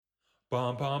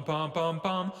Bum bum bum bum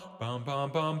bum bum bum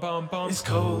bum bum bum. It's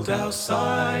cold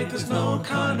outside, there's no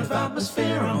kind of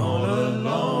atmosphere. I'm all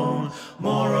alone,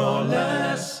 more or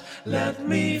less. Let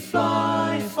me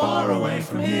fly far away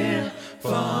from here.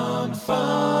 Fun,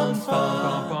 fun,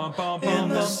 fun. In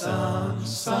the sun,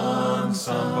 sun,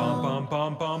 sun. Bum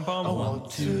bum bum bum. I want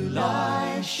to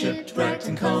lie shipwrecked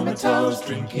and comatose,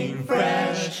 drinking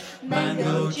fresh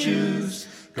mango juice.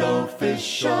 Goldfish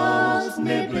shows,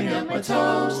 nibbling at my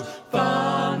toes.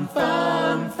 Fun,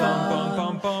 fun,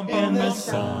 fun. In the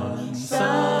sun,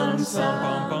 sun,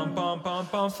 sun. Fun, fun,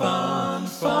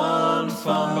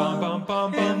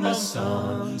 fun. In the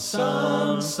sun,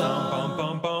 sun, sun.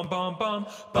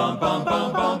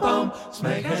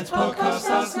 Smegheads podcast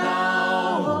starts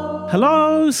now.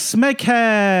 Hello,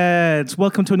 Smegheads!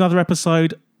 Welcome to another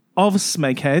episode of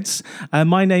Smegheads.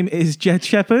 My name is Jed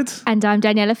Shepherd. And I'm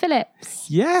Daniela Phillips.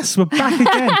 Yes, we're back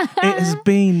again. It has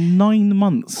been 9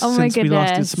 months since we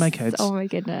last did Smegheads. Oh my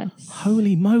goodness.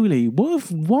 Holy moly.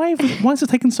 Why has it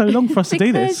taken so long for us to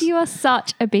do this? Because you are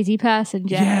such a busy person,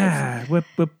 Jed. Yeah, we're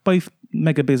both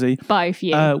mega busy. Both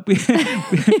you.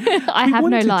 I have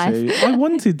no life. I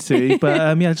wanted to, but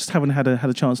I just haven't had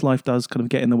a chance. Life does kind of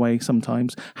get in the way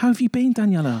sometimes. How have you been,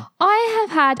 Daniela? I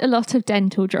have had a lot of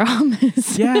dental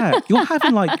dramas. Yeah, you're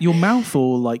having like your mouth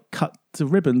all like cut to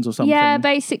ribbons or something. Yeah,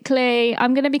 basically,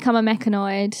 I'm going to become a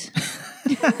mechanoid.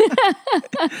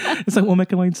 It's like what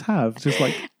mechanoids have, just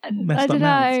like messed I don't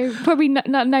up know. mouths. Probably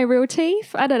no real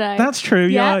teeth. I don't know. That's true.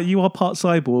 Yeah. Yeah, you are part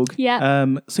cyborg. Yeah.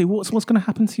 So what's going to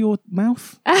happen to your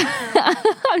mouth?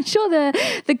 I'm sure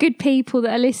the good people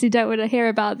that are listening don't want to hear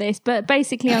about this, but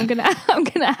basically, I'm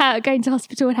gonna go into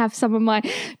hospital and have some of my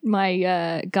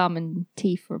gum and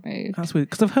teeth removed. That's weird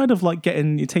because I've heard of like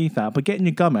getting your teeth out, but getting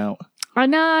your gum out. I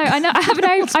know. I have an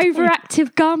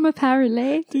overactive gum,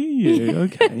 apparently. Do you?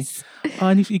 Okay. Yes.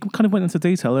 And you kind of went into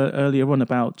detail earlier on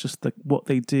about just what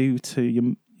they do to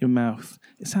your mouth.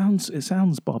 It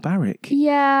sounds barbaric.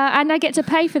 Yeah, and I get to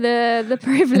pay for the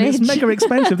privilege. And it's mega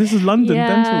expensive. This is London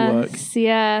dental work.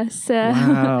 Yes.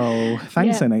 Wow.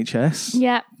 Thanks, Yeah. NHS.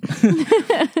 Yeah.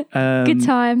 Good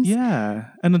times. Yeah.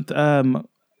 And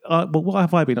well, what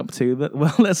have I been up to?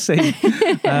 Well, let's see.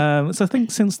 So I think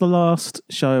since the last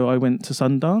show, I went to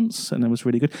Sundance, and it was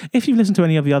really good. If you've listened to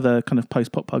any of the other kind of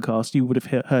post-pop podcasts, you would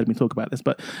have heard me talk about this.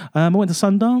 But I went to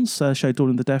Sundance, showed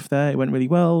Dawn of the Deaf there. It went really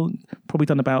well. Probably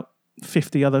done about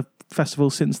 50 other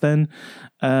festivals since then.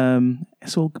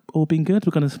 It's all been good.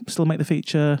 We're going to still make the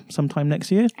feature sometime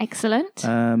next year. Excellent.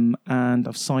 And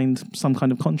I've signed some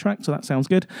kind of contract, so that sounds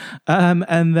good.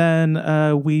 And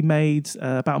then we made,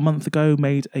 about a month ago,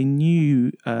 a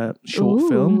new short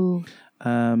film.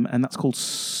 And that's called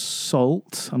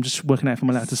Salt. I'm just working out if I'm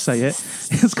allowed to say it.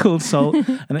 It's called Salt,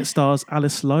 and it stars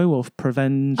Alice Lowe of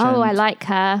Prevenge. Oh, I like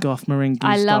her. Garth Marenghi's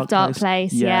I love Dark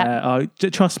Place. Yeah.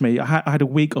 Trust me, I had a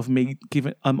week of me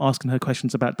asking her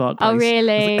questions about Dark Place. Oh,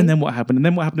 really? And then what happened? And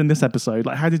then what happened in this episode?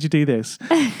 Like, how did you do this?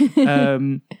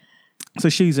 So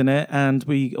she's in it, and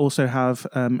we also have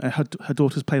her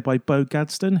daughter's played by Bo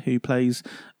Gadsden, who plays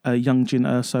young Jyn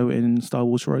Erso in Star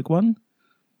Wars Rogue One.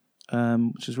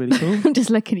 Which is really cool. I'm just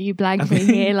looking at you blankly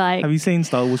here. Like, have you seen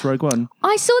Star Wars Rogue One?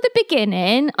 I saw the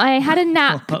beginning. I had a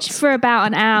nap for about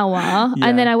an hour,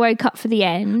 and then I woke up for the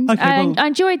end. Okay, and well, I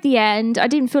enjoyed the end. I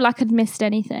didn't feel like I'd missed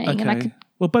anything. Okay. And I could...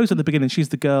 Well, Bo's at the beginning. She's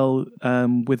the girl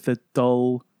with the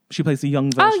doll. She plays the young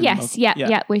version. Oh yes,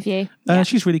 yeah, with you.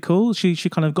 She's really cool. She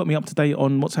kind of got me up to date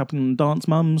on what's happening on Dance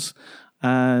Mums.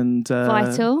 And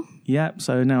Vital. Yeah,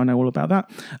 so now I know all about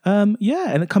that. And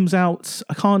it comes out,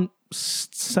 I can't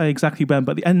say exactly when,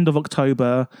 but the end of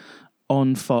October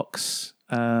on Fox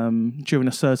during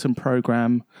a certain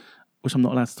program, which I'm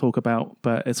not allowed to talk about,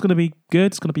 but it's going to be good.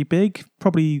 It's going to be big.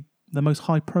 Probably the most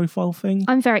high profile thing.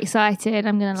 I'm very excited.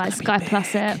 I'm going to Sky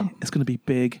Plus it. It's going to be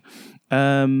big.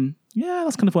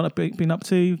 That's kind of what I've been up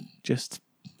to. Just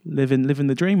living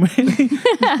the dream, really.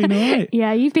 It's been all right.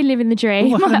 Yeah, you've been living the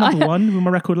dream. I had a number one with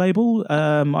my record label.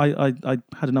 I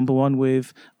had a number one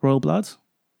with Royal Blood,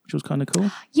 which was kind of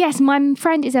cool. Yes, my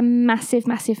friend is a massive,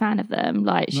 massive fan of them.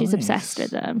 Like, she's Nice. obsessed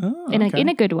with them Okay. in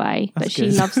a good way, That's but she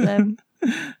good. loves them.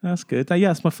 That's good.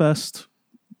 It's my first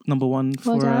number one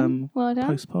for Well done.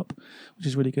 post-pop, which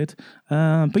is really good.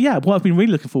 But yeah, what I've been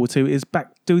really looking forward to is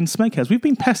back doing Smegheads. We've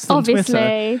been pestered on Twitter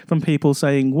Obviously. from people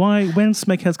saying, when's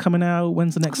Smegheads coming out?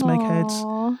 When's the next Smegheads?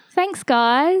 Aw, thanks,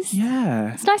 guys.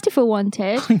 Yeah. It's nice to feel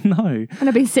wanted. I know. And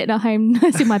I've been sitting at home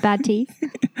nursing my bad teeth.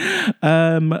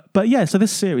 But yeah, so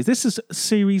this is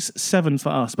series 7 for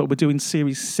us, but we're doing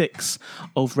series 6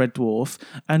 of Red Dwarf.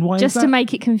 And why Just is that? to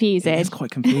make it confusing. It's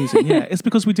quite confusing, yeah. It's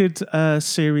because we did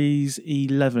series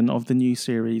 11 of the new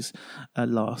series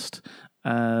last.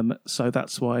 So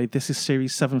that's why this is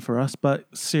series 7 for us. But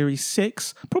series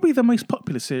 6, probably the most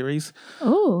popular series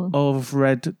of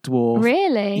Red Dwarf.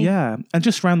 Really? Yeah. And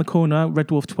just around the corner, Red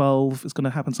Dwarf 12 is going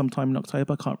to happen sometime in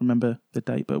October. I can't remember the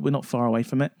date, but we're not far away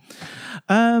from it.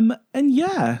 And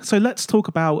yeah, so let's talk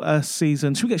about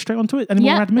season. Should we get straight onto it? Any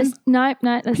more admin? No,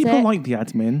 that's People it. like the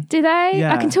admin. Do they?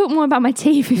 Yeah. I can talk more about my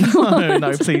teeth if you want.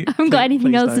 No, please. I haven't got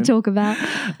anything else to talk about.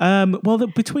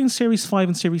 Between series 5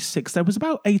 and series 6, there was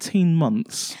about 18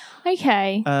 months.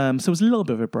 Okay. So it was a little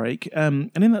bit of a break.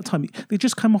 And in that time, they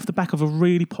just come off the back of a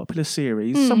really popular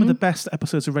series. Some of the best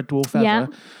episodes of Red Dwarf ever. Yeah.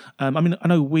 I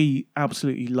know we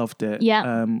absolutely loved it.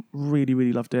 Yeah. Really,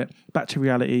 really loved it. Back to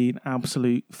Reality, an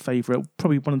absolute favourite.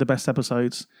 Probably one of the best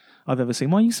episodes I've ever seen.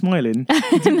 Why are you smiling?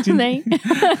 Nothing.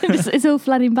 It's all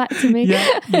flooding back to me.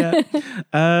 Yeah.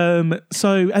 And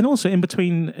also in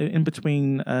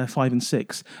between 5 and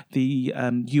 6, the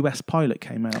US pilot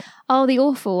came out. Oh, the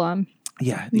awful one.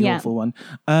 Yeah, the awful one.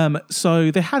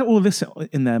 So they had all this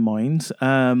in their minds.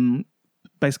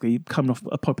 Basically, coming off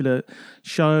a popular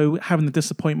show, having the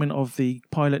disappointment of the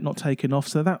pilot not taking off.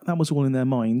 So that was all in their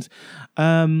minds.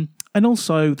 And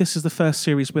also, this is the first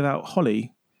series without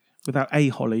Holly. Without a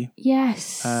Holly.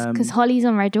 Yes, because Holly's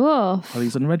on Red Dwarf.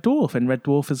 Holly's on Red Dwarf, and Red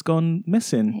Dwarf has gone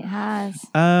missing. It has.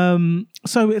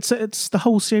 So it's the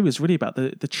whole series really about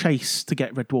the chase to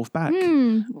get Red Dwarf back.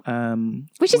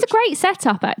 Which is a great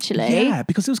setup, actually. Yeah,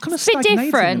 because it was kind of It's a bit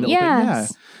stagnating different, a little bit. Yeah.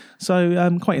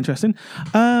 So quite interesting.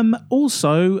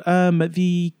 Also,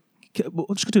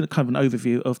 we're just going to do kind of an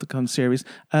overview of the kind of series.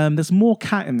 There's more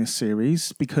Cat in this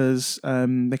series because they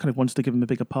kind of wanted to give him a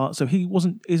bigger part. So he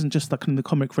isn't just like kind of the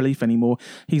comic relief anymore.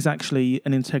 He's actually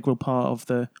an integral part of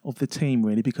the team,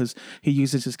 really, because he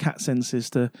uses his cat senses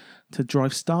to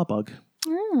drive Starbug.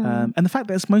 And the fact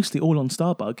that it's mostly all on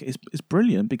Starbug is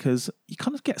brilliant because you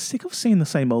kind of get sick of seeing the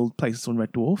same old places on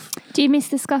Red Dwarf. Do you miss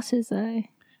the Scutters, though?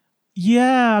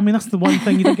 Yeah, I mean, that's the one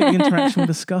thing. You don't get the interaction with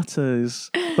the Scutters.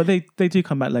 But they do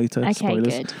come back later. Okay,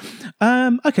 spoilers. good.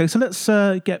 Okay, so let's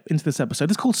get into this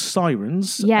episode. It's called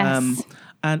Psirens. Yes.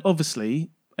 And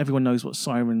obviously, everyone knows what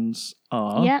sirens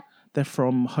are. Yeah. They're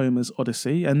from Homer's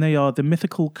Odyssey, and they are the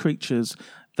mythical creatures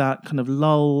that kind of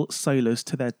lull sailors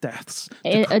to their deaths.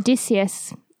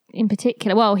 Odysseus, in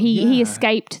particular. Well, he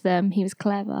escaped them. He was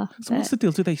clever. So what's the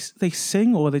deal? Do they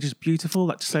sing, or are they just beautiful?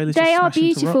 Like sailors? They just are smash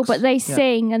into beautiful, rocks? but they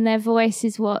sing, and their voice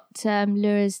is what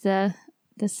lures the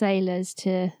sailors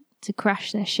to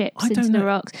crash their ships into the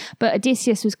rocks. But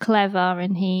Odysseus was clever,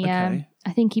 and he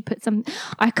I think he put some.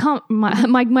 I can't.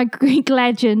 My Greek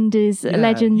legend is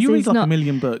legends. You read is like not a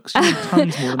million books. You read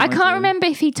tons more than I can't do. remember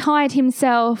if he tied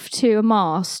himself to a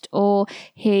mast or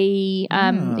he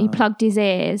plugged his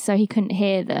ears so he couldn't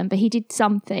hear them. But he did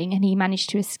something and he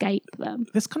managed to escape them.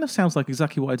 This kind of sounds like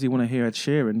exactly what I do when I hear Ed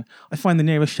Sheeran. I find the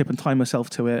nearest ship and tie myself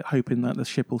to it, hoping that the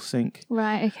ship will sink.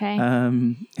 Right. Okay.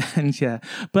 And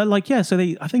but so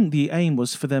I think the aim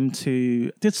was for them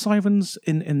to. Did sirens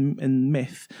in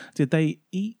myth? Did they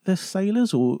eat the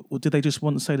sailors, or did they just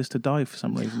want the sailors to die for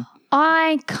some reason?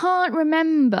 I can't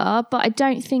remember, but I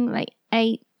don't think they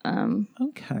ate.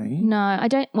 Okay. No, I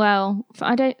don't. Well,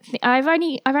 I don't think I've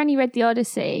only read the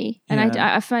Odyssey, and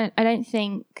I don't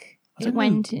think it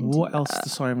went into what else the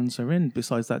sirens are in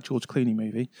besides that George Clooney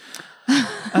movie.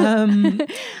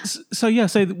 So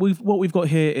what we've got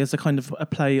here is a kind of a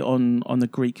play on the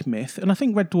Greek myth, and I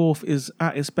think Red Dwarf is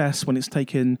at its best when it's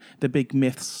taken the big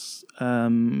myths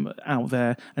out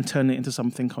there and turning it into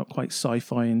something quite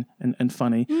sci-fi and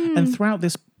funny. And throughout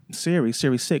this series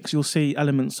 6, you'll see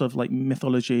elements of like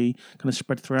mythology kind of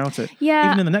spread throughout it. Yeah.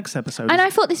 Even in the next episode. And I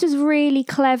thought this was a really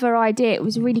clever idea. It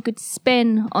was a really good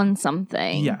spin on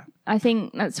something. Yeah. I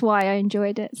think that's why I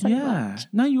enjoyed it so much.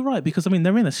 No, you're right, because I mean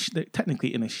they're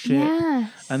technically in a ship,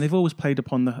 Yes. and they've always played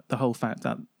upon the whole fact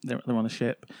that they're on a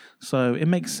ship, so it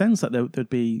makes sense that there'd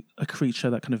be a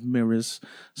creature that kind of mirrors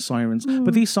sirens.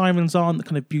 But these sirens aren't the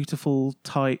kind of beautiful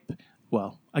type.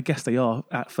 Well, I guess they are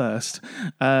at first.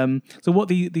 So what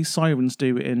these sirens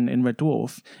do in Red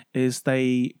Dwarf is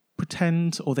they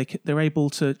pretend, or they're able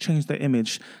to change their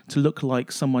image to look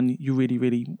like someone you really,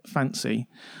 really fancy.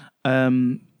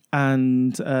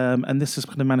 And this is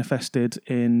kind of manifested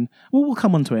in. Well, we'll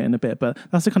come on to it in a bit, but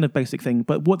that's the kind of basic thing.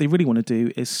 But what they really want to do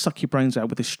is suck your brains out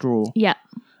with a straw. Yeah.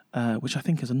 Which I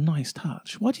think is a nice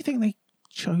touch. Why do you think they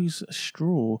chose a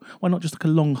straw? Why not just like a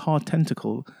long, hard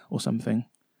tentacle or something?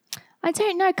 I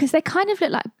don't know, because they kind of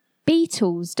look like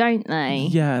beetles, don't they?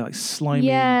 Yeah, like slimy.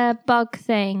 Yeah, bug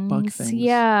things. Bug things.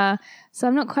 Yeah. So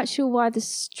I'm not quite sure why the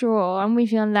straw. I'm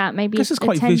with you on that. Maybe This is a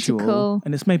quite tentacle. visual,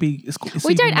 and it's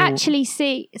We don't actually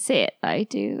see it though,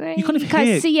 do we? You kind of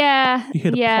hear. Yeah, You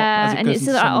hear the yeah, pop as it and goes it's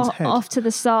into someone's like head. off to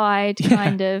the side,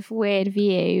 kind of weird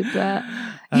view, but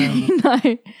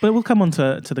no. But we'll come on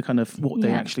to the kind of what they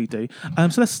Yeah. actually do.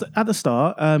 So let's at the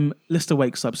start. Lister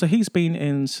wakes up. So he's been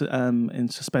in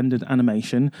suspended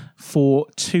animation for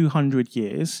 200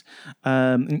 years,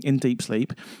 in deep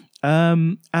sleep,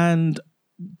 and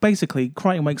basically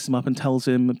Crichton wakes him up and tells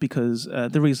him because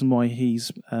the reason why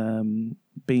he's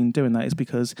been doing that is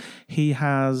because he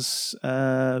has.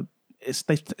 It's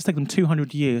taken them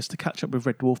 200 years to catch up with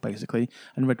Red Dwarf, basically,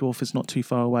 and Red Dwarf is not too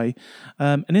far away.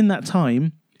 And in that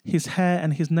time, his hair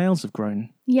and his nails have grown.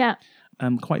 Yeah.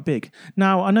 Quite big.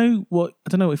 Now, I don't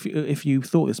know if you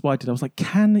thought this, but I did. I was like,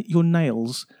 can your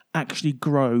nails actually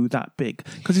grow that big?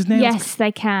 Because his nails. Yes,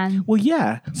 they can. Well,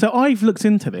 yeah. So I've looked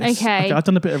into this. Okay. I've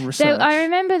done a bit of research. So I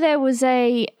remember there was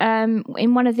in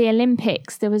one of the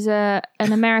Olympics, there was an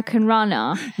American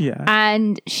runner, Yeah.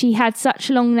 and she had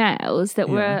such long nails that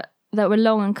Yeah. were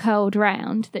long and curled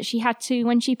round that she had to,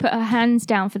 when she put her hands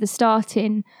down for the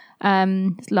starting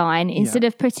line, instead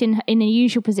of putting in a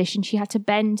usual position, she had to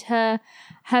bend her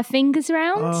fingers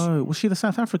around. Oh, was she the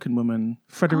South African woman,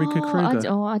 Frederica Kruger?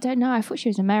 I don't know. I thought she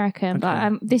was American,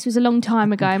 but this was a long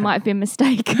time ago. I might have been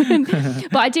mistaken.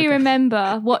 But I do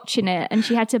remember watching it, and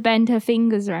she had to bend her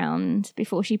fingers around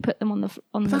before she put them on the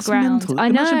That's ground. mental. I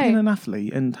Imagine know. being an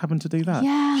athlete and having to do that.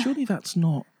 Yeah. Surely that's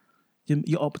not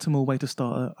your optimal way to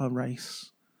start a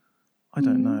race. I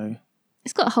don't know.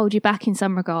 It's got to hold you back in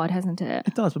some regard, hasn't it?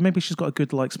 It does, but maybe she's got a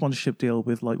good sponsorship deal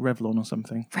with Revlon or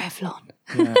something. Revlon.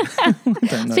 Yeah. I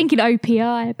don't I was know. thinking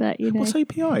OPI, but you know. What's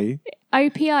API?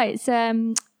 OPI, it's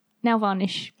nail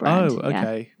varnish brand. Oh,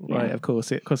 okay. Yeah. Right, of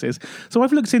course it is. So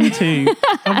I've looked into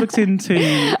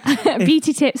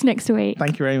Beauty tips next week.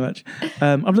 Thank you very much.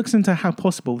 I've looked into how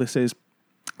possible this is.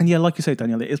 And yeah, like you say,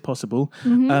 Danielle, it is possible.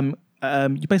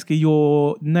 Basically,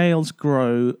 your nails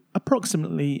grow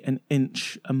approximately an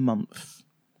inch a month.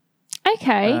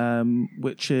 Okay.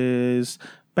 Which is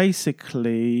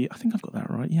basically, I think I've got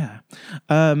that right, yeah.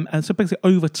 And so basically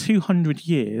over 200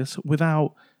 years,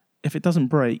 if it doesn't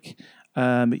break,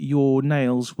 your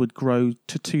nails would grow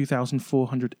to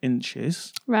 2,400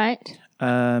 inches. Right.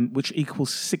 Which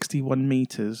equals 61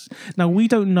 meters. Now, we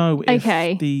don't know if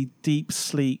the deep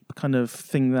sleep kind of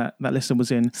thing that Lister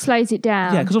was in slows it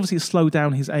down. Yeah, because obviously it slowed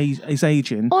down his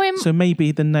aging. So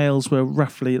maybe the nails were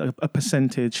roughly a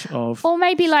percentage of... Or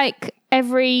maybe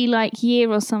every year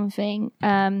or something,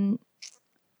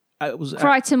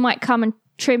 Crichton might come and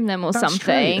trim them or something.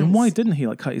 True. And why didn't he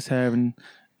cut his hair and...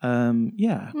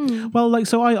 Well,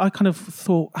 so I kind of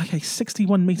thought, okay,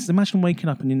 61 meters. Imagine waking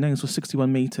up and your nails were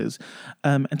 61 meters.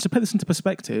 And to put this into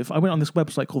perspective, I went on this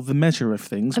website called The Measure of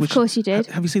Things. Of course you did.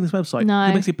 Have you seen this website? No.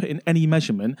 You basically put in any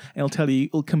measurement and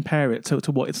it'll compare it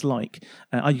to what it's like.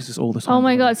 I use this all the time. Oh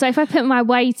my God. So if I put my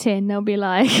weight in, they'll be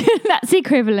like, that's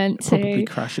equivalent to... Probably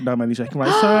crash it. No, I'm only joking. Right.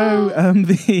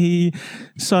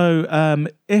 So,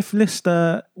 if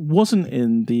Lister wasn't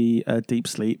in the deep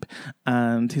sleep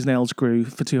and his nails grew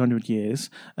for 200 years,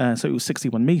 so it was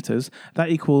 61 meters, that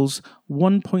equals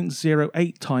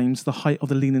 1.08 times the height of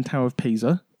the Leaning Tower of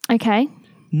Pisa. Okay.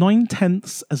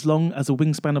 9/10 as long as a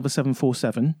wingspan of a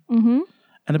 747. Mm-hmm.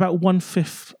 And about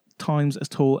 1/5 times as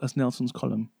tall as Nelson's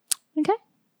column. Okay.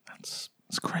 That's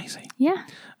crazy. Yeah.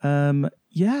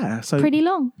 Yeah. So pretty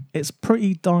long. It's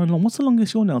pretty darn long. What's the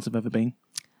longest your nails have ever been?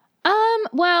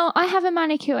 Well, I have a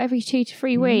manicure every 2 to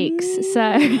 3 weeks, so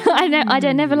I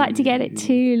don't never like to get it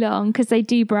too long because they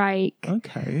do break.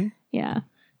 Okay. Yeah.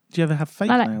 Do you ever have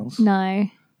fake nails? No,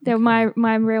 they're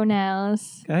my real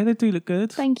nails. Okay, they do look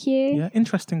good. Thank you. Yeah,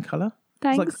 interesting colour.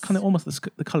 Thanks. It's kind of almost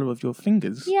the colour of your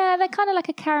fingers. Yeah, they're kind of like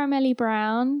a caramelly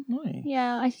brown. Nice.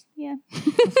 Yeah,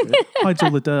 That's good. Hides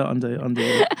all the dirt under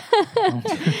it.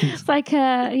 It's like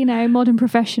a modern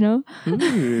professional.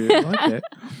 Ooh, I like it.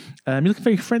 You're looking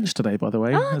very French today, by the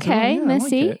way. Oh, okay, well.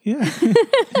 merci.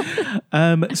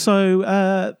 So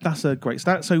that's a great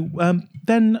stat. So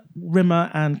then Rimmer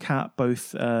and Kat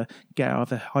both get out of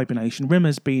their hibernation.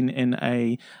 Rimmer's been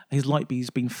his light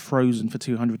bee's been frozen for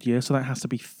 200 years, so that has to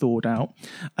be thawed out.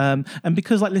 And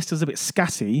because Lister's a bit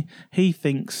scatty, he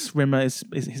thinks Rimmer is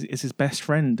his best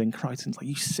friend, and Crichton's like,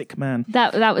 "You sick man."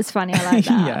 That was funny. I like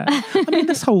that. Yeah, I mean,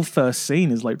 this whole first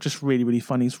scene is just really, really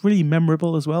funny. It's really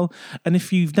memorable as well. And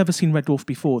if you've never seen Red Dwarf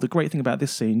before, the great thing about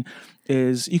this scene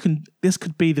is this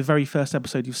could be the very first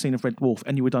episode you've seen of Red Dwarf,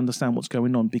 and you would understand what's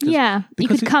going on because you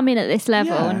could come in at this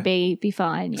level and be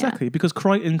fine. Exactly. exactly, because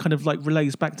Crichton kind of like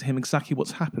relays back to him exactly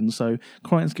what's happened. So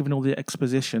Crichton's given all the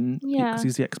exposition because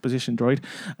he's the exposition droid,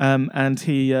 and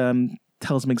he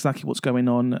tells him exactly what's going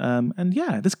on. And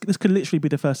yeah, this could literally be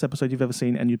the first episode you've ever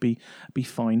seen, and you'd be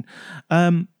fine.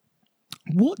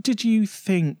 What did you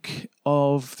think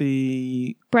of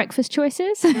the breakfast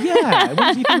choices? Yeah, what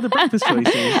did you think of the breakfast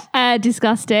choices?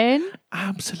 Disgusting.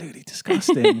 Absolutely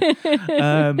disgusting.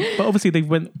 But obviously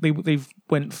they've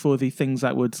went for the things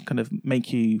that would kind of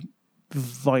make you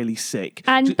vilely sick.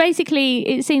 And basically,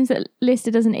 it seems that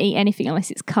Lister doesn't eat anything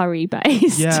unless it's curry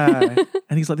based. Yeah,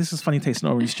 and he's like, "This is funny tasting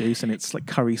orange juice, and it's like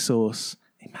curry sauce."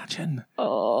 Imagine,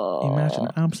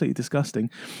 absolutely disgusting.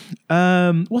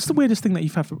 What's the weirdest thing that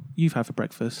you've had for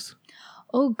breakfast?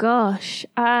 Oh gosh,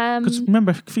 because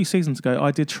remember a few seasons ago,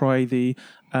 I did try the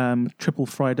triple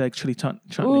fried egg chili chutney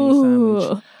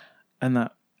sandwich, and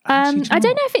that. I don't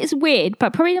know if it's weird,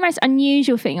 but probably the most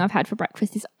unusual thing I've had for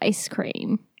breakfast is ice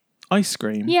cream. Ice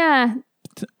cream? Yeah.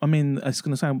 I mean, it's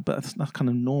going to sound, but that's kind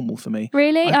of normal for me.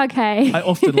 Really? Okay. I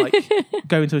often like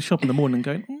go into a shop in the morning and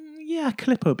go, yeah, a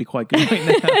Clipper would be quite good right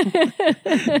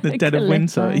now. The dead of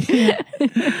winter. Yeah.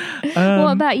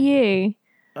 What about you?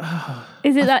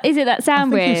 Is it that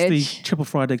sandwich? I think it's the triple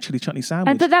fried egg chili chutney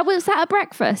sandwich. But was that a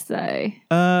breakfast though?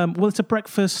 Well, it's a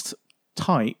breakfast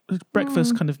kind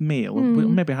of meal.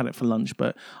 Maybe I had it for lunch,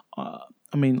 but I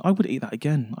mean, I would eat that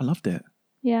again. I loved it.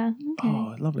 Yeah. Okay.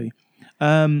 Oh, lovely.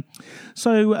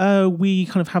 So we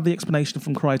kind of have the explanation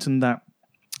from Crichton that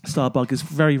Starbug is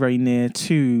very, very near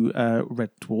to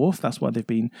Red Dwarf. That's why they've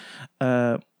been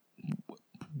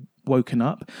woken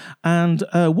up. And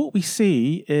what we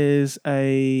see is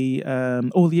we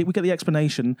get the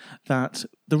explanation that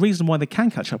the reason why they can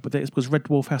catch up with it is because Red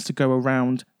Dwarf has to go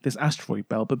around this asteroid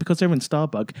belt, but because they're in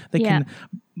Starbug, they can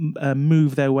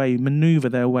maneuver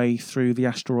their way through the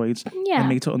asteroids and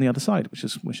meet it on the other side, which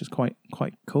is quite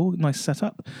cool. Nice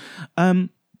setup.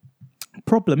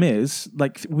 Problem is,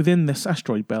 like within this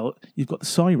asteroid belt, you've got the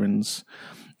Psirens,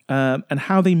 and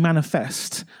how they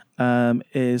manifest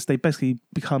is they basically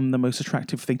become the most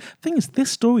attractive thing. Thing is,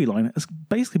 this storyline has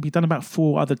basically been done about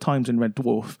 4 other times in Red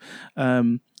Dwarf.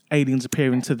 Aliens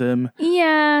appearing to them.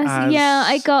 Yes,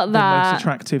 I got that. The most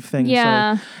attractive thing.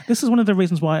 Yeah. So this is one of the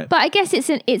reasons why. But I guess it's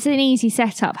an easy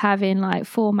setup having like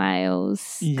 4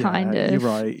 males kind of you're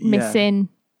right. missing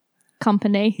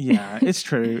company. Yeah, it's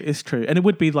true. It's true. And it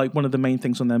would be like one of the main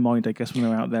things on their mind, I guess, when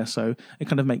they're out there. So it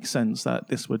kind of makes sense that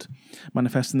this would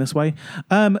manifest in this way.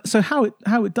 So how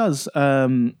it does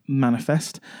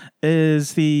manifest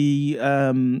is the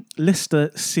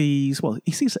Lister sees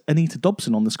Anita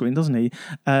Dobson on the screen, doesn't he?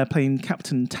 Playing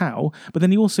Captain Tau. But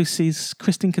then he also sees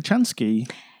Christine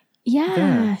Kachansky.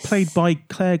 Yes. Played by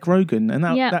Claire Grogan. And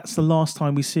that's the last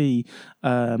time we see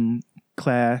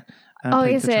Claire.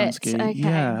 Is Kachansky. it? Okay.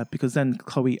 Yeah, because then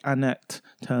Chloe Annette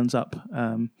turns up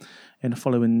in the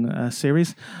following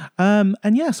series. And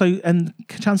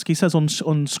Kachansky says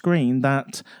on screen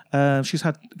that she's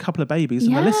had a couple of babies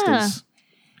in the Listers.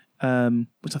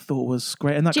 Which I thought was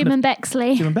great. And that Jim and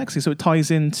Bexley. So it ties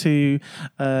into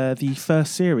the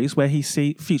first series where he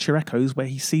sees Future Echoes, where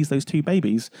he sees those 2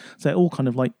 babies. So it all kind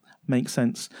of like makes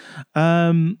sense.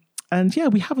 And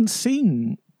we haven't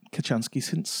seen Kachansky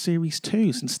since series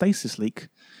 2, since Stasis Leak,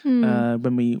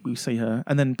 when we see her.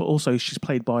 And then, but also she's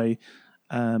played by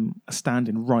a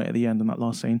stand-in right at the end in that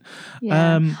last scene.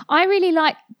 Yeah. I really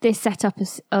like this setup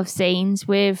of scenes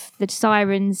with the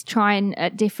Psirens trying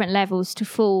at different levels to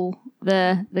fool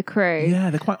the crew. Yeah,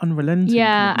 they're quite unrelenting.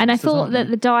 Yeah, and I thought that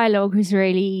the dialogue was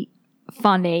really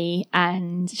funny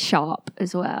and sharp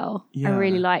as well. Yeah. I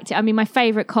really liked it. I mean, my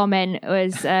favourite comment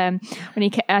was when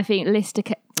I think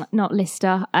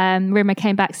Rimmer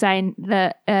came back saying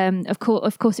that of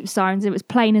course it was Psirens. It was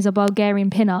plain as a Bulgarian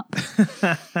pin-up.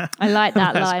 I like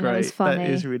that line. Great. It was funny. That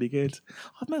is really good.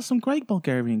 I've met some great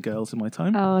Bulgarian girls in my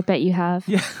time. Oh, I bet you have.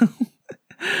 Yeah.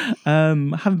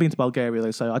 Haven't been to Bulgaria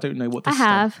though, so I don't know what this I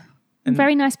have.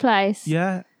 Very nice place.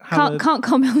 Yeah. Can't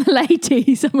comment on the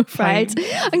ladies, I'm afraid.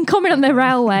 I can comment on their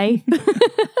railway.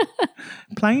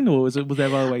 Plane, or was their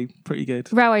railway pretty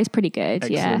good? Railway's pretty good.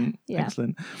 Excellent. Yeah.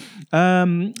 Excellent.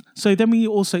 So then we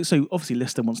also, obviously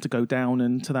Lister wants to go down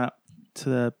to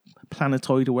the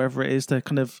planetoid or wherever it is to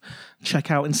kind of check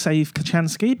out and save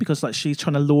Kachansky because like she's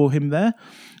trying to lure him there.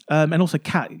 And also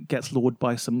Kat gets lured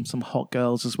by some hot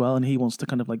girls as well, and he wants to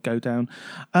kind of like go down.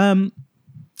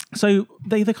 So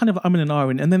they kind of and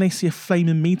ahhing, and then they see a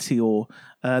flaming meteor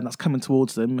that's coming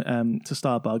towards them to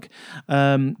Starbug,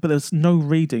 but there's no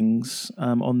readings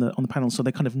on the panel, so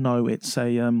they kind of know it's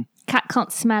a Cat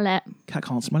can't smell it. Cat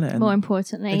can't smell it. More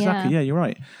importantly, exactly. Yeah, you're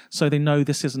right. So they know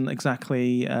this isn't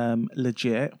exactly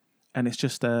legit, and it's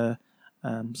just a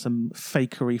some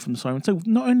fakery from the siren. So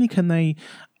not only can they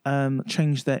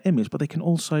change their image, but they can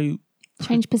also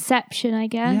change perception, I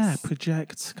guess. Yeah,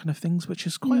 project kind of things, which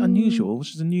is quite unusual,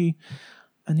 which is a new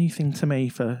thing to me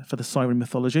for the siren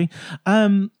mythology.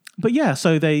 But yeah,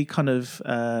 so they kind of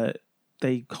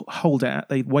they hold it,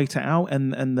 they wait it out,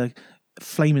 and the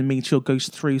flaming meteor goes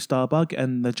through Starbug,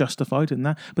 and they're justified in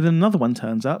that. But then another one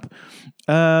turns up,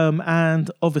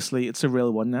 and obviously it's a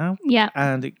real one now. Yeah,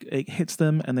 and it hits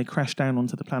them, and they crash down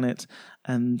onto the planet,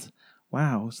 and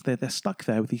wow, so they're stuck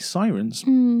there with these sirens.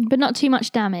 But not too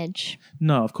much damage.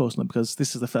 No, of course not, because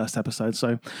this is the first episode.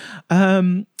 So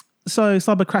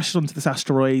Starbug crashes onto this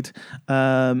asteroid,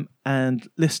 and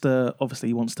Lister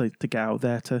obviously wants to get out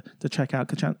there to check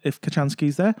out if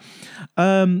Kachansky's there.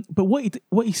 But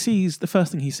what he sees, the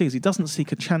first thing he sees, he doesn't see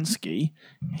Kachansky.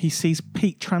 He sees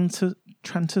Pete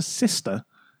Tranter's sister.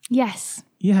 Yes.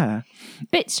 Yeah.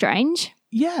 Bit strange.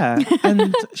 Yeah,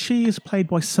 and she is played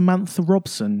by Samantha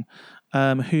Robson,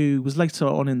 who was later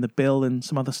on in The Bill and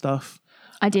some other stuff.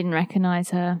 I didn't recognise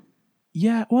her.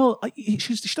 Yeah, well,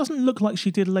 she doesn't look like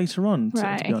she did later on, to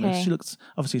be honest. Okay. She looks,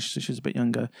 obviously, she's a bit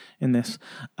younger in this.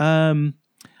 And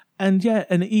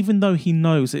even though he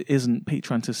knows it isn't Pete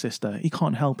Tranter's sister, he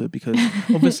can't help it, because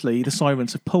obviously the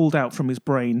sirens have pulled out from his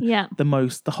brain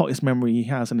the hottest memory he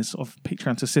has, and it's of Pete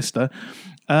Tranter's sister.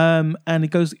 And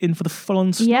it goes in for the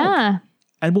full-on snog. Yeah.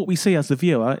 And what we see as the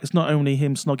viewer is not only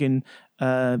him snogging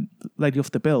Lady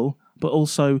Off the Bill, but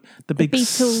also the big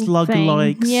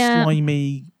slug-like,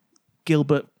 slimy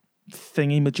Gilbert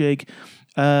thingy-majig.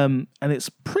 And it's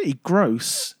pretty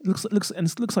gross. It looks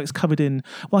like it's covered in.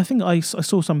 Well, I think I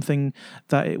saw something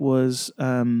that it was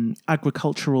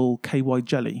agricultural KY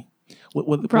jelly.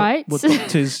 What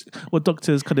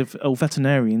doctors kind of, or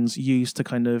veterinarians use to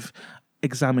kind of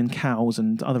examine cows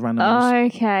and other animals. Oh,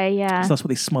 okay, yeah. So that's what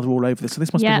they smother all over this. So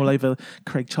this must be all over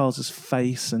Craig Charles's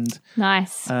face, and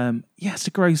nice. It's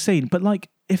a gross scene, but like,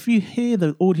 if you hear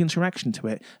the audience reaction to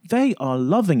it, they are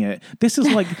loving it. This is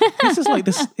like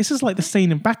the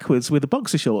scene in Backwards with the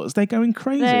boxer shorts. They're going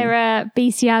crazy. They're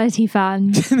bestiality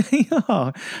fans. They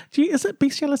are. Is it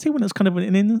bestiality when it's kind of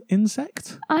an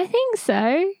insect? I think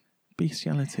so.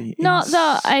 Bestiality. Not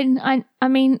that I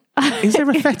mean. Is there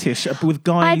a fetish with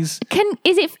guys?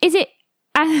 Is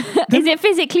it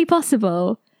physically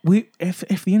possible?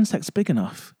 If the insect's big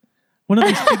enough. One of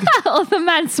these big, or the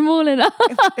man small enough.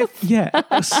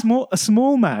 A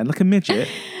small man, like a midget.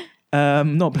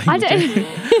 Not midget.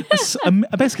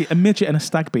 Basically a midget and a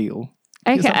stag beetle.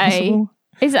 Okay. Is that possible?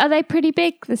 Are they pretty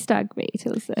big, the stag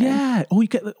beetles? Though? Yeah. Or you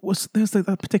get there's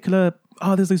that particular.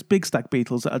 There's those big stag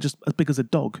beetles that are just as big as a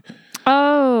dog.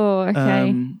 Oh,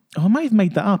 okay. I might have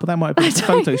made that up, or that might have been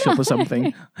Photoshop or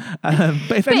something. But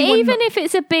if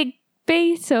it's a big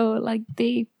beetle, like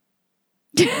the.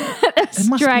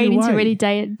 Straying into really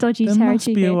dodgy territory. There must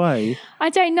be a way. I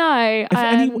don't know.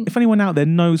 If anyone out there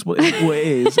knows what it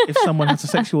is, if someone has a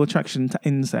sexual attraction to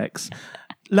insects,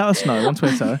 let us know on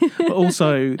Twitter. But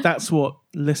also, that's what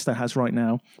Lister has right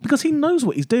now, because he knows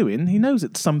what he's doing. He knows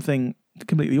it's something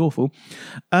completely awful.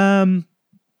 So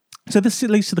this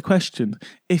leads to the question: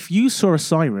 if you saw a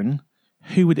siren,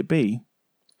 who would it be?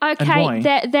 Okay,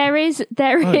 there is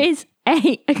a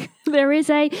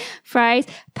phrase.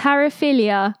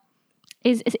 Paraphilia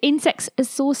is insects as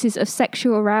sources of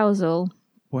sexual arousal.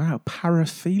 Wow,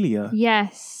 paraphilia.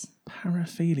 Yes.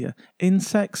 Paraphilia.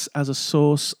 Insects as a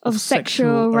source of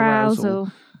sexual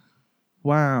arousal.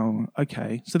 Wow.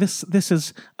 Okay. So this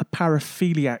is a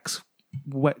paraphiliac's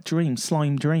wet dream,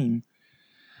 slime dream.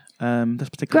 This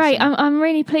particular Great. scene. I'm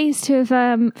really pleased to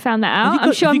have found that out.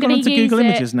 I'm sure I'm going to use Google it.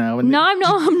 Images now. No, I'm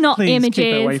not. I'm not Please images.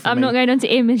 keep it away from I'm me. not going onto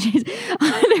images.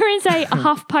 There is a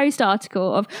HuffPost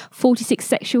article of 46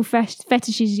 sexual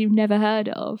fetishes you've never heard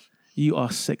of. You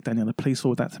are sick, Daniela. Please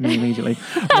forward that to me immediately.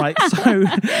 Right, so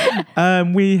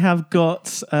we have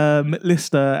got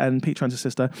Lister and Pete Tranter's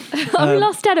sister. I'm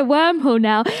lost at a wormhole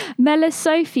now.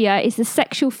 Melosophia is the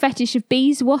sexual fetish of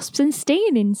bees, wasps, and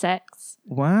stinging insects.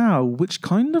 Wow, which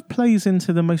kind of plays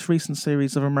into the most recent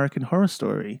series of American Horror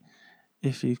Story.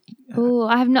 If you,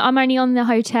 I have not. I'm only on the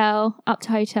Up to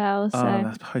Hotel. So.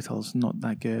 that hotel's not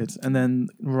that good, and then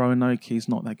Roanoke's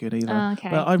not that good either. Oh, okay.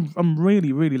 But I'm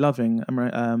really really loving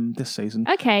this season.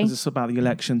 Okay, 'cause it's about the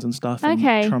elections and stuff. And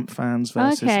okay, Trump fans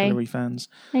versus Hillary fans.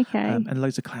 Okay, and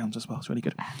loads of clowns as well. It's really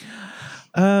good.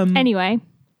 Anyway,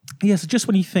 yeah. So just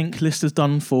when you think Lister's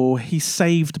done for, he's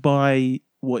saved by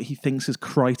what he thinks is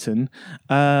Crichton,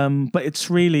 but it's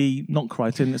really not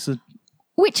Crichton. It's a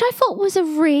Which I thought was a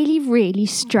really, really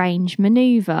strange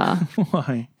manoeuvre.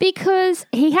 Why? Because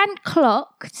he hadn't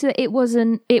clocked that it was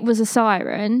a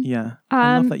siren. Yeah.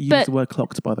 I love that you used the word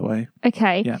clocked, by the way.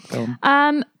 Okay. Yeah, go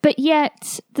on. But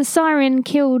yet the siren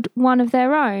killed one of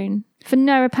their own for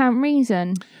no apparent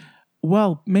reason.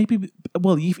 Well, maybe.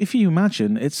 Well, if you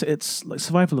imagine, it's like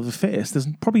survival of the fittest. There's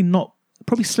probably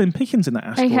slim pickings in that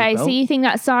asteroid Okay, belt. so you think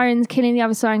that siren's killing the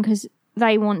other siren because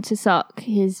they want to suck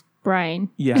his brain?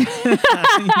 Yeah.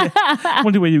 I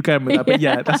wonder where you're going with that, but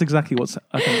yeah, that's exactly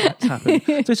I think that's happened.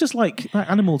 So it's just like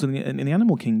animals in the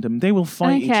animal kingdom. They will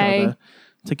fight each other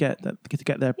to get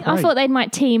their prey. I thought they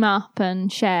might team up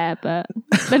and share, but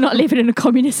they're not living in a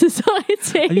communist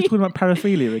society. Are you talking about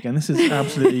paraphilia again? This is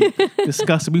absolutely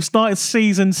disgusting. We've started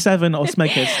season 7 of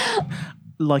Smegheads,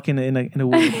 like in a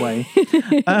weird way.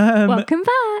 Welcome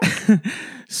back.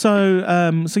 So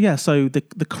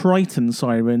the Crichton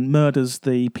siren murders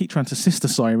the Pete Tranter's sister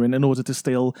siren in order to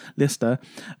steal Lister,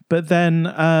 but then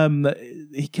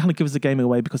he kind of gives the game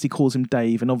away because he calls him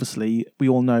Dave, and obviously we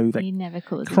all know that He never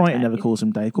calls him Crichton Dave. never calls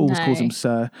him Dave, always calls him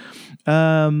Sir,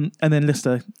 and then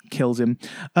Lister kills him.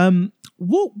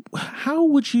 How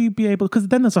would you be able? Because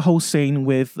then there's a whole scene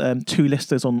with 2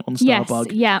 Listers on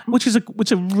Starbug, which is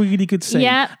a really good scene,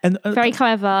 and very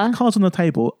clever. Cards on the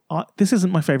table. This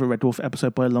isn't my favorite Red Dwarf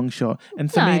episode by a long shot,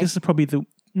 and for me, this is probably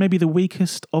maybe the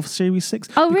weakest of Series 6.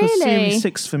 Oh, because really? Series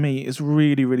 6 for me is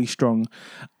really, really strong.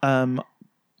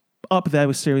 Up there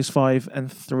with Series 5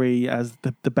 and 3 as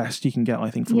the best you can get,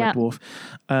 I think, for Red Dwarf.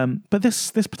 But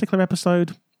this particular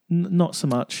episode, not so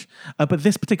much. But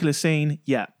this particular scene,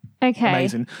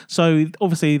 amazing. So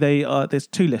obviously there's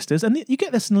 2 Listers, and you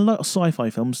get this in a lot of sci-fi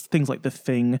films, things like The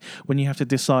Thing, when you have to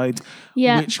decide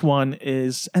which one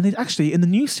is. And actually in the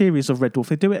new series of Red Dwarf,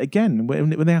 they do it again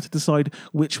when they have to decide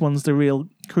which one's the real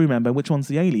crew member, and which one's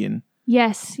the alien.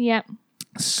 Yes. Yep.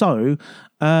 So,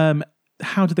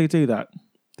 how do they do that?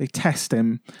 They test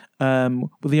him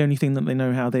with the only thing that they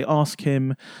know how. They ask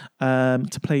him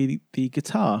to play the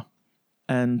guitar.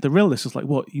 And the real Lister's like,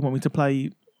 what, you want me to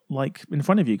play like in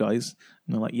front of you guys?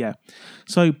 And they're like, yeah.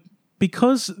 So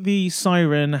because the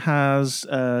siren has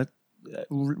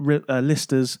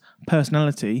Lister's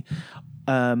personality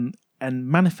and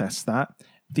manifests that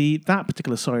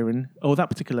particular siren, or that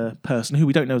particular person who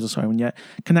we don't know is a siren yet,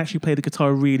 can actually play the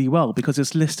guitar really well because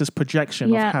it's Lister's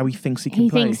projection of how he thinks he can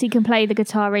play. He thinks he can play the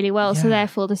guitar really well, so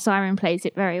therefore the siren plays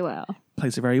it very well.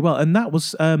 And that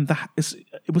was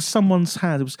it was someone's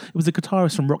hand. It was a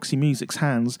guitarist from Roxy Music's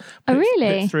hands.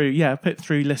 Put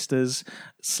through Lister's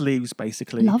sleeves,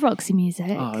 basically. Love Roxy Music.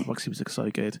 Oh, Roxy Music's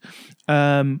so good.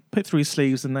 Put through his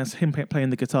sleeves, and that's him playing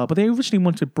the guitar. But they originally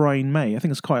wanted Brian May. I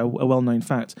think it's quite a well-known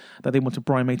fact that they wanted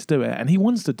Brian May to do it, and he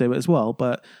wants to do it as well,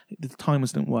 but the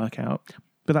timers didn't work out.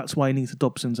 But that's why Anita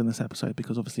Dobson's in this episode,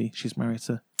 because obviously she's married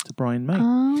to Brian May.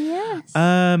 Oh, yes.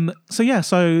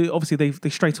 So obviously they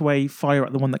straight away fire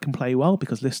at the one that can play well,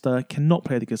 because Lister cannot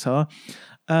play the guitar,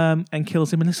 and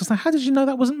kills him. And Lister's like, how did you know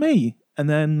that wasn't me? And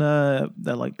then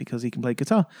they're like, because he can play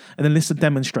guitar. And then Lister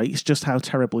demonstrates just how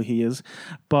terrible he is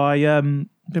by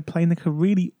playing like a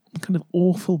really kind of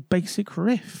awful basic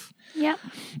riff. Yeah.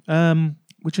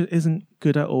 Which isn't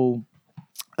good at all.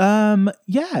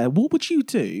 What would you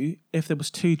do if there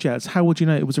was 2 Jets? How would you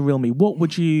know it was a real me? What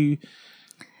would you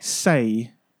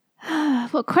say?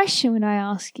 What question would I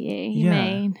ask you? You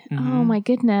mean? Mm-hmm. Oh my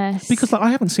goodness! Because I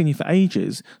haven't seen you for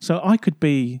ages, so I could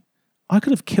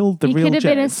have killed the real Jets. You could have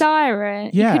been a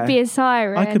siren. Yeah, you could be a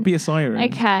siren. I could be a siren.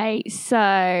 Okay,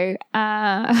 so.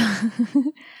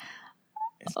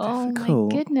 Oh my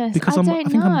goodness! Because I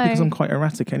don't know. Because I'm quite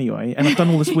erratic anyway, and I've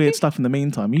done all this weird stuff in the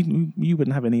meantime. You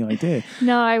wouldn't have any idea.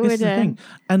 No, I wouldn't. This is the thing.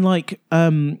 And like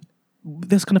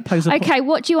this kind of plays a. Okay,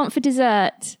 what do you want for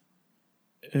dessert?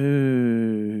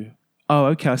 Ooh. Oh,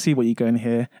 okay. I see what you're going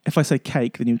here. If I say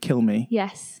cake, then you kill me.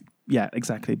 Yes. Yeah,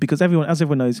 exactly. Because as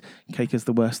everyone knows, cake is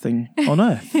the worst thing on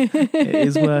earth. It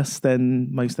is worse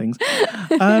than most things.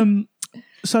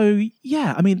 So,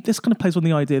 yeah, I mean, this kind of plays on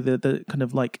the idea that the kind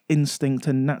of like instinct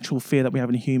and natural fear that we have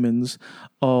in humans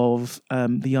of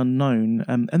the unknown.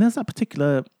 And there's that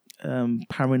particular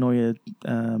paranoia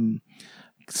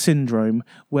syndrome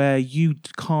where you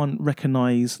can't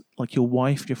recognize like your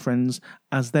wife, your friends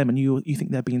as them, and you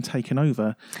think they're being taken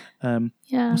over.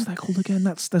 What's that called again?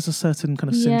 There's a certain kind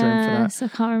of syndrome for that. Yes, I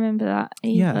can't remember that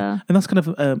either. Yeah, and that's kind of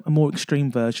a more extreme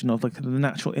version of like the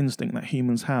natural instinct that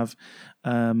humans have,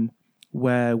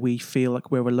 where we feel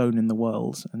like we're alone in the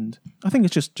world. And I think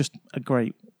it's just a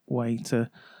great way to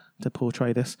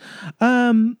portray this.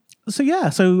 So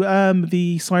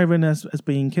the siren has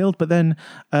been killed, but then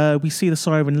we see the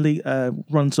siren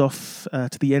runs off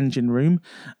to the engine room,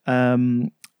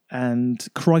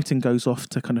 Crichton goes off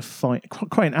to kind of fight.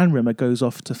 Crichton and Rimmer goes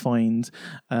off to find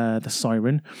the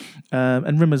siren,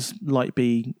 and Rimmer's light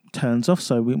bee turns off.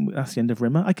 So that's the end of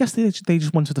Rimmer. I guess they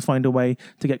just wanted to find a way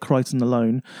to get Crichton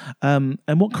alone. And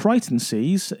what Crichton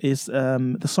sees is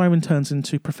the siren turns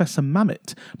into Professor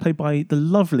Mamet, played by the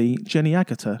lovely Jenny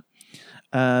Agutter.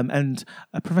 And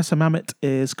Professor Mamet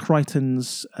is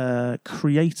Crichton's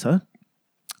creator.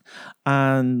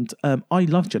 And I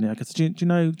love Jenny Agutter. Do you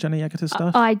know Jenny Agutter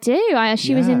stuff? I do.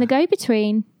 She was in The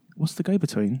Go-Between. What's The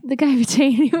Go-Between? The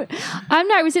Go-Between.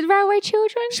 No, was it Railway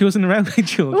Children? She was in The Railway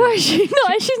Children. Was she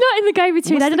not? She's not in The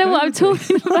Go-Between. I don't know what I'm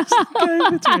talking about. What's The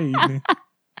Go-Between?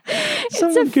 It's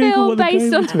a film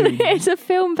based on. It's a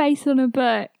film based on a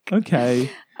book. Okay.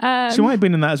 She might have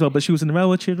been in that as well, but she was in The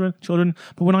Railway Children.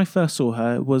 But when I first saw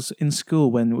her, was in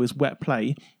school when it was wet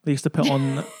play. They used to put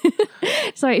on.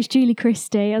 Sorry, it's Julie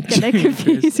Christie. I was getting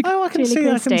confused. Oh, I can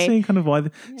see kind of why.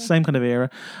 Same kind of era.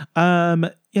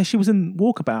 Yeah, she was in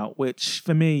Walkabout, which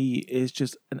for me is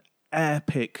just an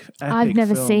epic I've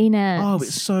never film. seen it. Oh,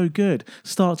 it's so good.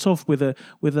 Starts off with a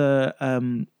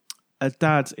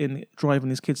dad driving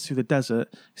his kids through the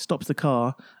desert. Stops the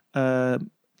car.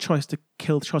 Tries to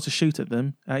shoot at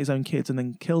them, at his own kids, and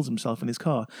then kills himself in his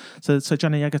car. So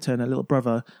Jenny Agutter and her little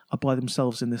brother are by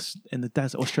themselves in the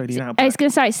desert, Australian outback. I was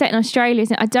going to say it's set in Australia,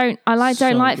 isn't it? I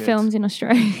don't like films in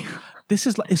Australia. This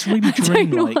is it's really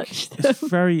dreamlike.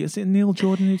 Is it Neil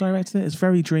Jordan who directed it? It's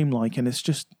very dreamlike, and it's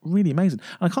just really amazing.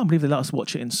 And I can't believe they let us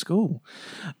watch it in school.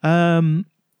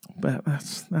 But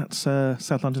that's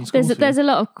South London school. There's a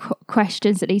lot of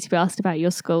questions that need to be asked about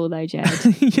your school, though, Jed.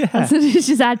 Yeah,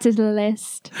 just add to the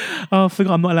list. Oh, I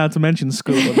forgot I'm not allowed to mention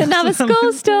school. Another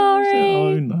school story.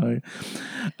 Oh no.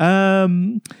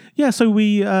 Yeah, so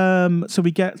we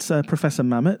get Professor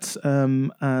Mamet,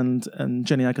 and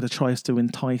Jenny Agutter tries to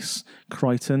entice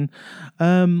Crichton.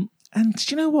 And do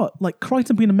you know what? Like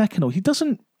Crichton being a mechanoid, he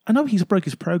doesn't. I know he's broke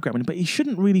his programming, but he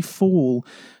shouldn't really fall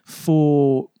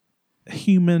for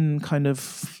human kind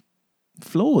of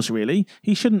flaws, really.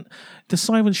 The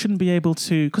siren shouldn't be able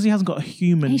to, because he hasn't got a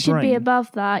human brain. He should be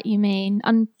above that, you mean?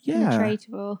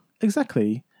 Untraceable.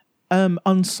 Exactly.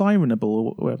 Unsirenable,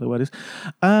 or whatever the word is.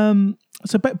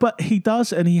 But he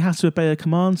does, and he has to obey her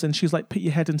commands, and she's like, put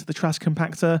your head into the trash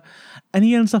compactor, and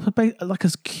he ends up like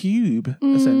a cube,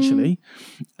 essentially,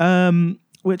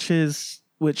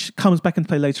 which comes back into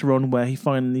play later on, where he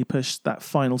finally pushed that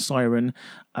final siren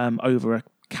over a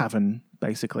cavern,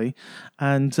 basically,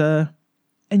 and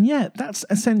yeah, that's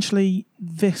essentially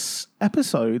this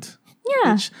episode.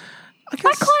 Yeah, I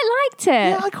quite liked it.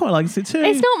 Yeah, I quite liked it too.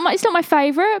 It's not my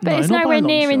favourite, but it's nowhere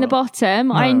near in the bottom.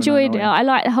 No, I enjoyed it. I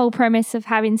like the whole premise of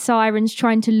having sirens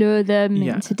trying to lure them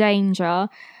into danger.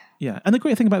 Yeah, and the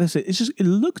great thing about this is it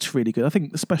looked really good. I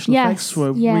think the special effects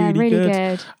were really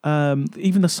good.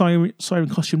 Even the siren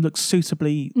costume looks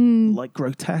suitably like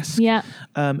grotesque. Yeah.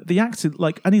 The actor,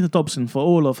 like Anita Dobson, for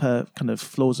all of her kind of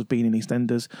flaws of being in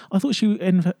EastEnders, I thought she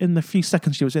in the few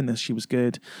seconds she was in this, she was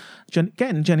good.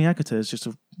 Getting Jenny Agutter is just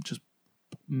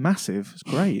massive. It's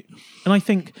great, and I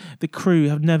think the crew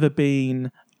have never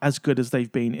been as good as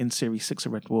they've been in Series 6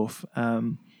 of Red Dwarf.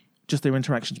 Just their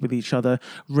interactions with each other.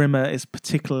 Rimmer is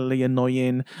particularly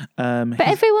annoying. But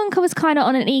everyone was kind of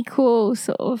on an equal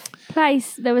sort of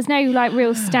place. There was no like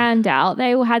real standout.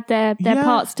 They all had their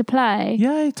parts to play.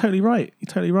 Yeah, you're totally right.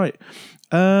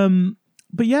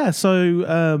 But yeah,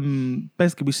 so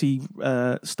basically we see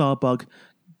Starbug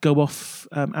go off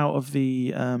out of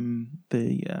the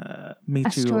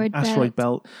meteor asteroid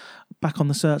belt, back on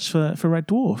the search for Red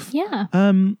Dwarf. Yeah.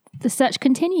 The search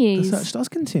continues. The search does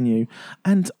continue.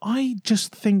 And I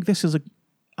just think this is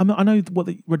I know what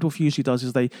the Red Dwarf usually does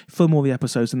is they film all the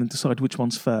episodes and then decide which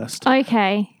one's first.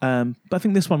 Okay. But I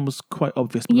think this one was quite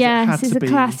obvious. Yes, it's a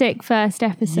classic first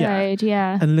episode,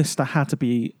 yeah. And Lister had to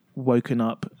be woken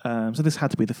up. So this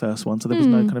had to be the first one, so there was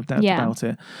no kind of doubt about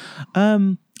it.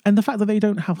 And the fact that they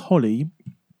don't have Holly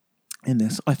in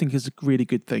this, I think, is a really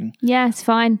good thing. Yeah, it's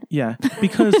fine. Yeah,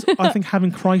 because I think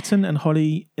having Crichton and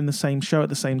Holly in the same show at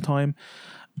the same time,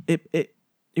 it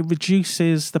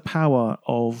reduces the power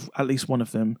of at least one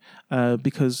of them,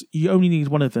 because you only need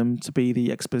one of them to be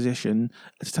the exposition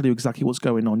to tell you exactly what's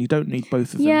going on. You don't need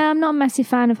both of them. Yeah, I'm not a massive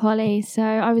fan of Holly, so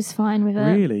I was fine with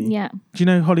it. Really? Yeah. Do you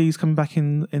know Holly's coming back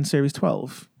in Series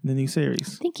 12, in the new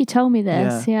series? I think you told me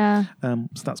this, yeah.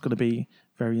 So that's going to be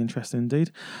very interesting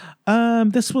indeed.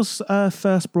 This was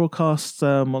first broadcast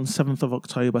on 7th of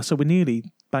October, so we're nearly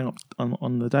bang up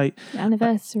on the date. The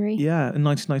anniversary. In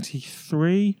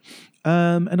 1993.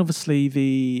 And obviously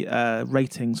the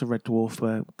ratings of Red Dwarf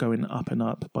were going up and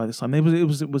up by this time. It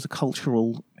was a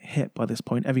cultural hit by this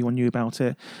point. Everyone knew about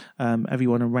it.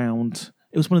 Everyone around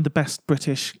It was one of the best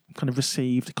British kind of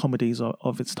received comedies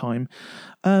of its time.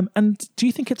 And do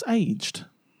you think it's aged?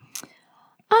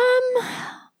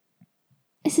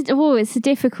 It's a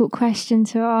difficult question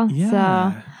to answer.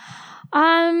 Yeah.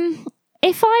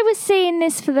 If I was seeing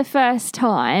this for the first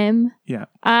time,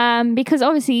 because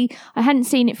obviously I hadn't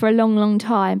seen it for a long, long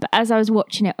time, but as I was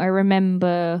watching it, I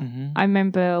remember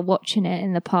watching it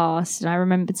in the past, and I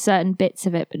remembered certain bits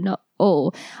of it, but not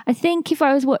all. I think if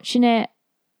I was watching it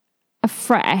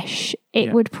afresh,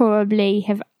 it would probably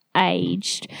have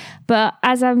aged. But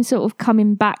as I'm sort of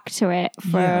coming back to it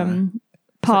from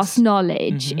past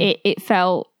knowledge, it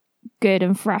felt good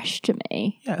and fresh to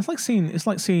me. Yeah, it's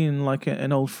like seeing like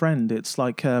an old friend. It's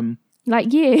like you. Yeah,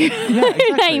 exactly.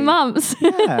 In 8 months.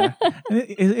 Yeah,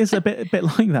 it's a bit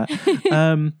like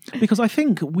that. Because I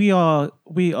think we are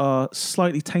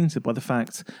slightly tainted by the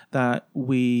fact that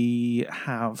we're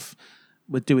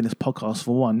doing this podcast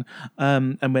for one,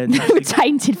 and we're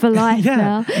tainted for life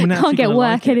now. Can't get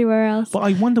work anywhere else. But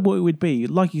I wonder what it would be,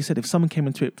 like you said, if someone came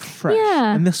into it fresh,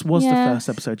 and this was the first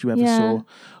episode you ever saw.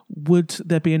 Would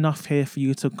there be enough here for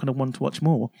you to kind of want to watch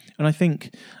more? And I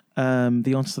think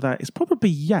the answer to that is probably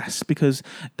yes, because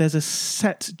there's a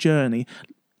set journey.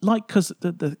 Because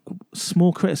the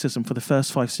small criticism for the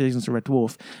first 5 seasons of Red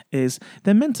Dwarf is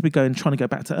they're meant to be trying to go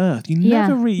back to Earth. You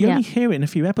only hear it in a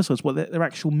few episodes what their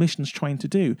actual mission's trying to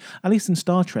do. At least in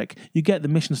Star Trek, you get the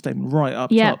mission statement right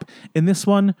up top. In this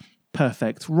one,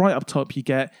 perfect. Right up top,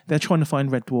 they're trying to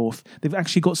find Red Dwarf. They've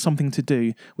actually got something to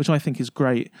do, which I think is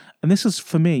great. And this is,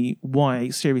 for me, why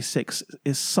Series 6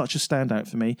 is such a standout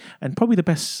for me, and probably the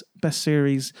best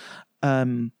series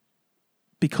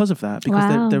because of that,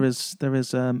 because there is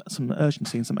some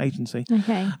urgency and some agency.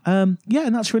 Okay. And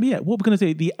that's really it. What we're going to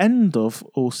do at the end of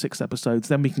all 6 episodes,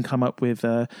 then we can come up with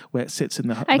where it sits in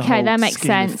the whole that makes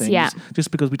scheme of sense. things, Yeah.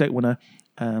 Just because we don't want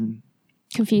to.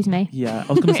 Confuse me. Yeah,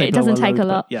 I was going to say it doesn't take a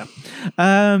lot. Yeah,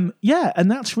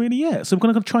 and that's really it. So we're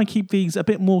going to try and keep these a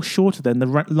bit more shorter than the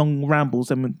long rambles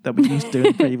that we used to do in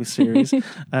the previous series,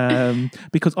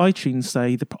 because iTunes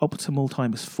say the optimal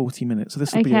time is 40 minutes, so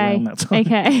this will be around that time.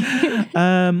 Okay.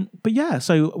 But yeah,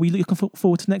 so we looking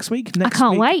forward to next week. I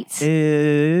can't wait.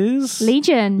 Is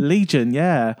Legion,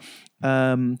 yeah,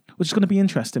 which is going to be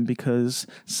interesting because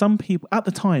some people at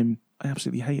the time I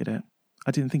absolutely hated it. I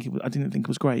didn't think it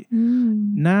was great.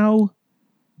 Now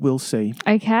we'll see.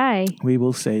 Okay. We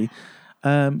will see.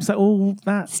 So all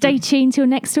that. Stay tuned till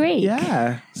next week.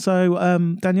 Yeah. So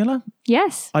Daniela.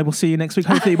 Yes. I will see you next week.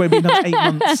 Hopefully it won't be another 8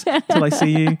 months till I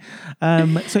see you.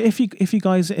 So if you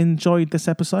guys enjoyed this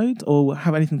episode or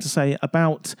have anything to say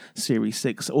about Series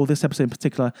 6 or this episode in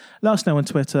particular, let us know on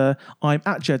Twitter. I'm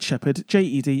at Jed Shepherd,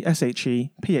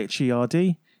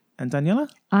 JEDSHEPHERD. And Daniela?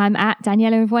 I'm at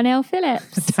Daniela with 1 L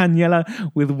Phillips.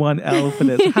 Daniela with 1 L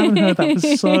Phillips. I haven't heard that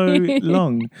for so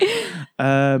long.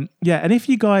 And if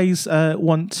you guys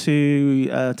want to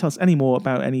tell us any more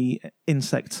about any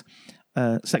insect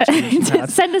section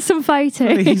send us some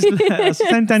photos. Please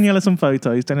send Daniela some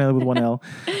photos. Daniela with 1 L.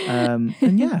 And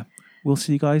we'll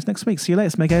see you guys next week. See you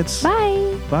later, Smegheads.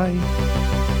 Bye. Bye.